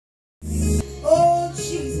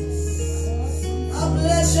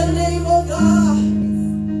bless your name, oh God.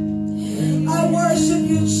 I worship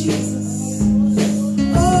you, Jesus.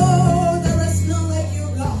 Oh, there is none like you,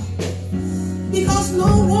 God. Because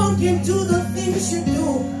no one can do the things you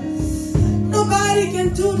do. Nobody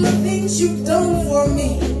can do the things you've done for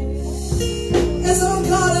me. And so,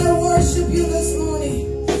 God, I worship you this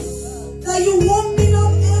morning. That you woke me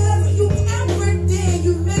up every day.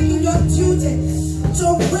 You make it your duty to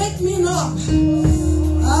wake me up.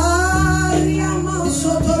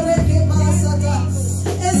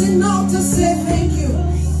 Is enough to say thank you.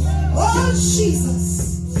 Oh,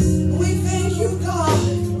 Jesus, we thank you, God.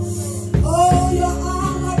 Oh, your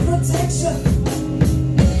arm of protection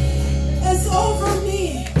is over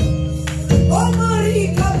me. Oh,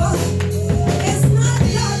 Marie,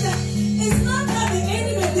 it's not that the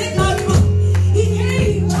enemy did not come. He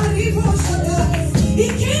came, he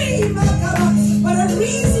came, but the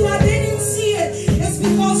reason I didn't see it is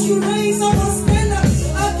because you raised up a standard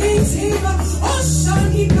against him. Oh,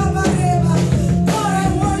 Shani Kabareba. God, I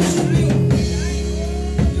worship you.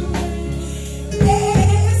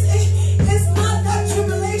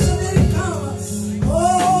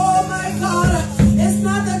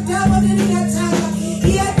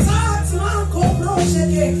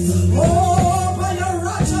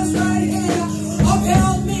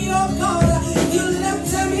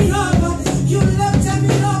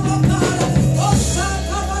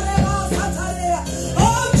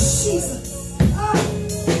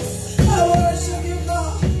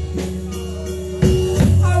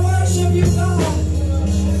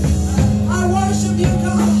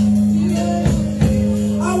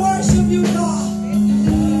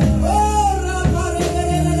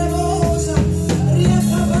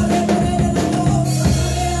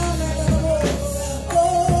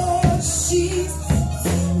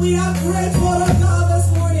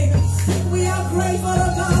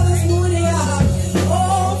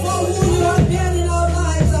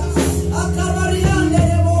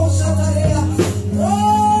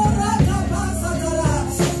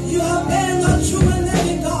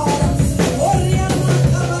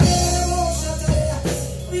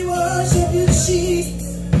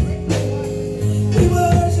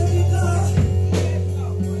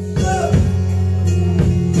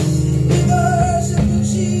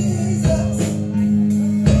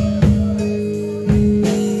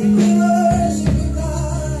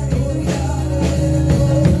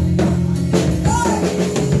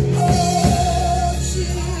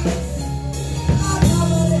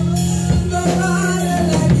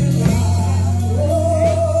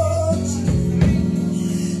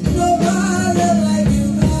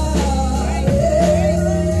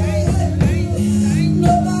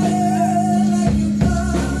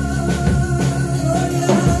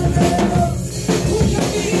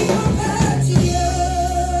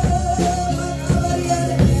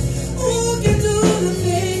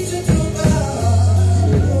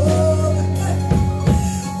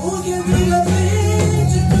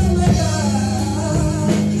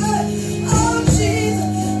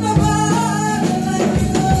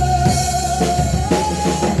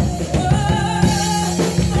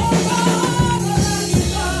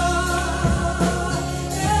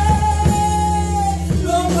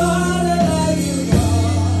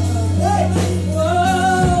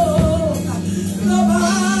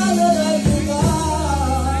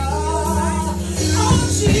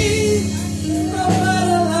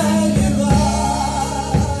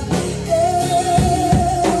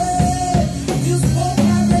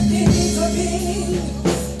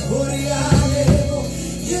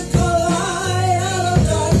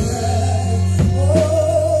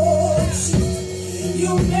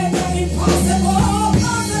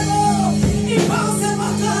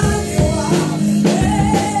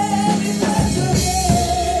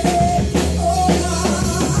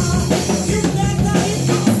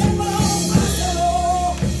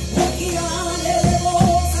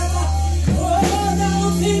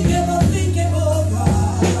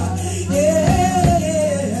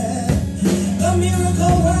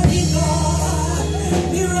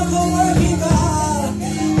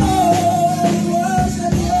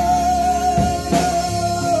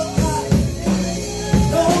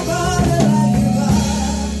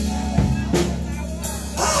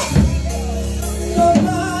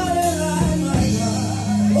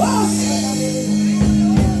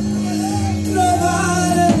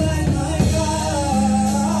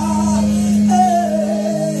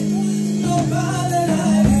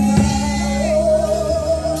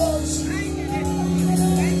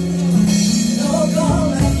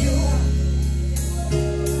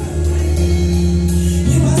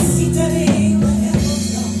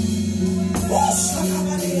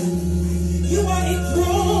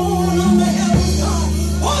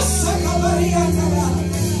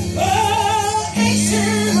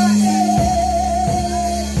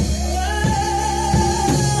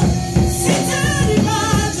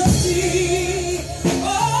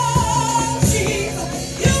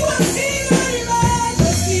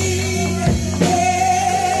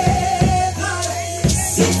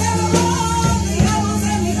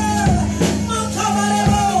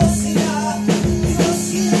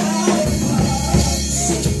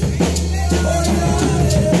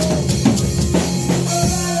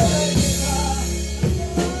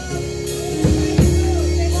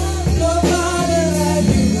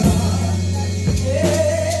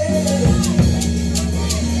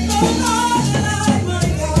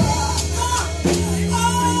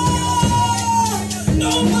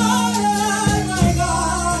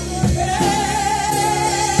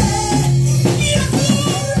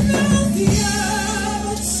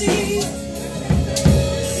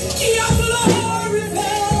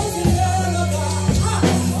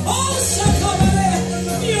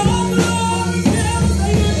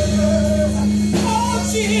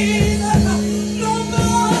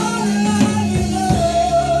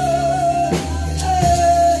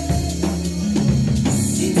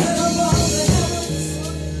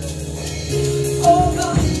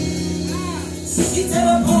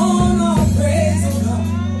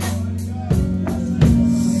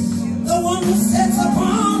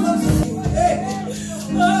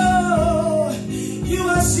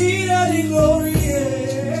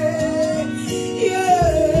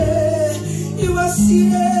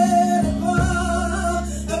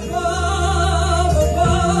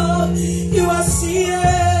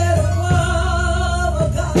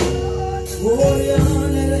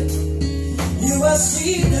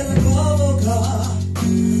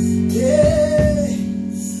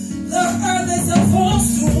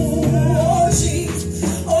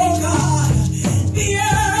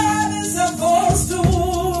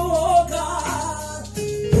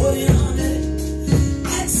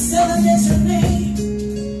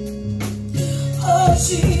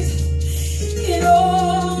 Jesus, in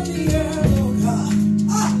all the earth, oh God.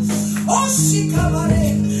 Oh, Shikabare,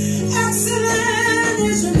 excellent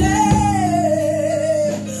is your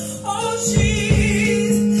name. Oh,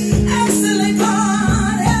 Jesus, excellent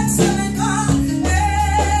God, excellent God.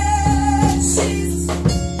 Hey, Jesus,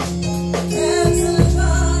 excellent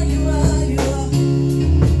God, you are, you are.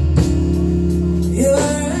 You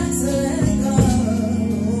are excellent God.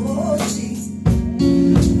 Oh, Jesus,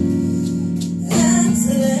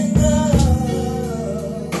 excellent God.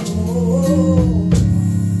 Oh,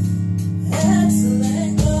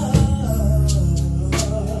 excellent God.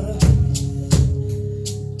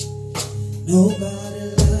 Nobody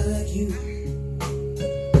like you.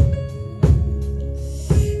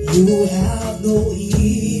 You have no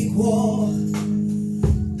equal.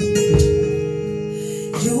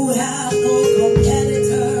 You have no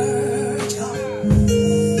competitor.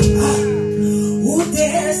 Who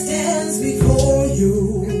dare stands before you?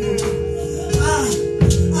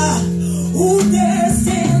 Who dare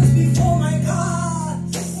stands before my God?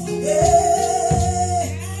 Yeah.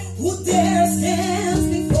 Who dare stands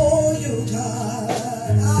before you, God?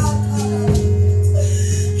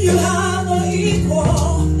 You have no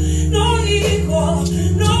equal, no equal,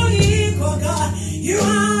 no equal, God. You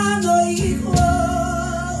have no equal,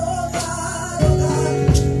 oh God, oh God.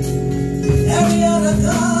 Every other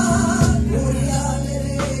God,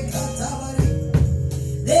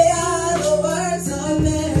 they are the words of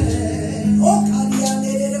men. Oh,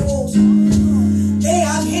 they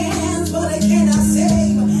have hands, but they cannot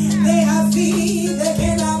save. They have feet, they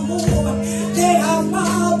cannot move. They have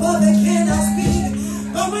mouth, but they cannot speak.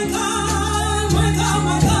 But my God, my God,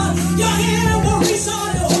 my God, your hand will reach out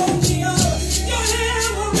and hold me up. Your hand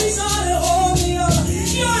will reach out and hold me up.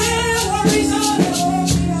 Your hand will reach out and hold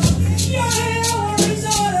me up. Your hand will reach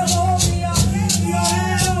out and hold me up. Your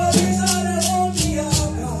hand will reach out and hold me up,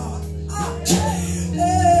 God.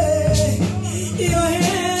 Hey, your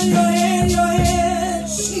hand, your hand, your hand,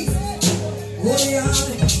 Jesus. Holy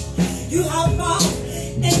honor. You have mouth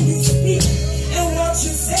and you speak, and what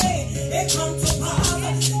you say, it comes to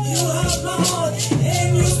pass. You have mouth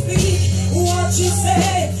and you speak, what you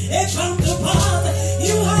say, it comes to pass.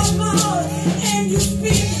 You have mouth and you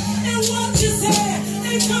speak, and what you say,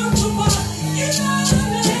 it comes to pass. You're not a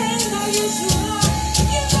man that you should lie.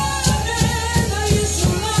 You're not a man that you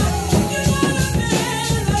should lie. You're not a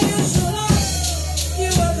man that you should lie. You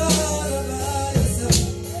are God all by yourself.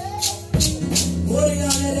 What are you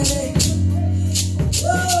on today? Oh,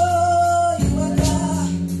 you are God.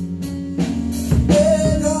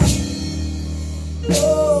 Yeah, God.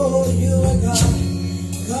 Oh, you are God.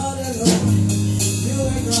 God alone. You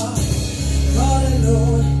are God. God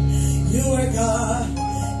alone. You are God.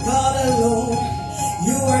 God alone.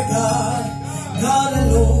 You are God. God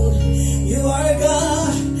alone. You are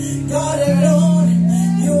God. God alone.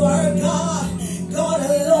 You are God. God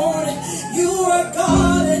alone. You are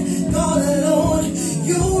God. God alone.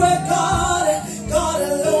 You are God. God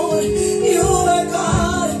alone. You are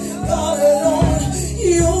God. God alone.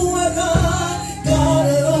 You are God. God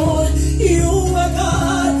alone. You are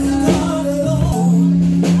God. God alone.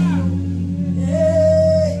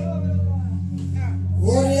 Hey.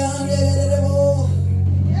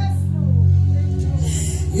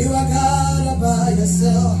 You are God all by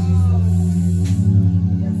yourself.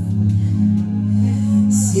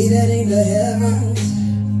 Seated in the heavens.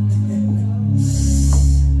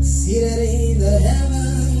 Seated in the heavens.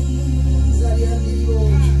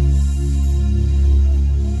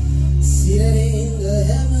 Seated in the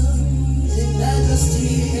heavens in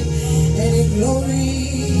majesty and in glory.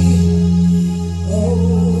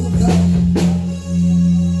 Oh God.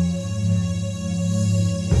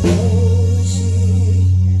 Oh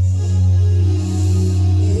Jesus.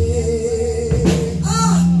 Yeah.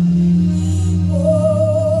 Oh.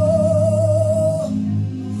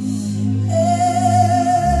 'Cause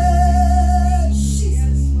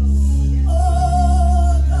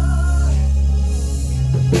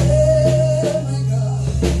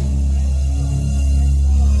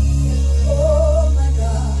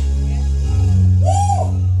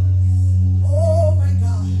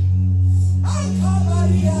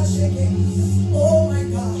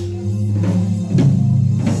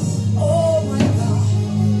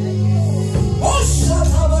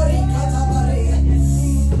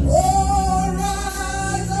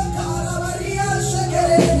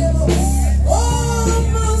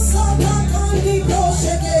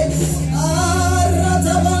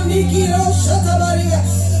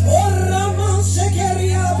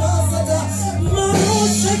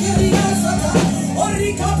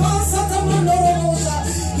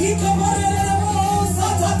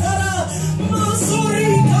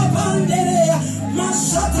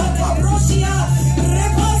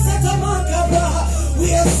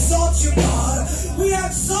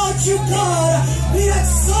God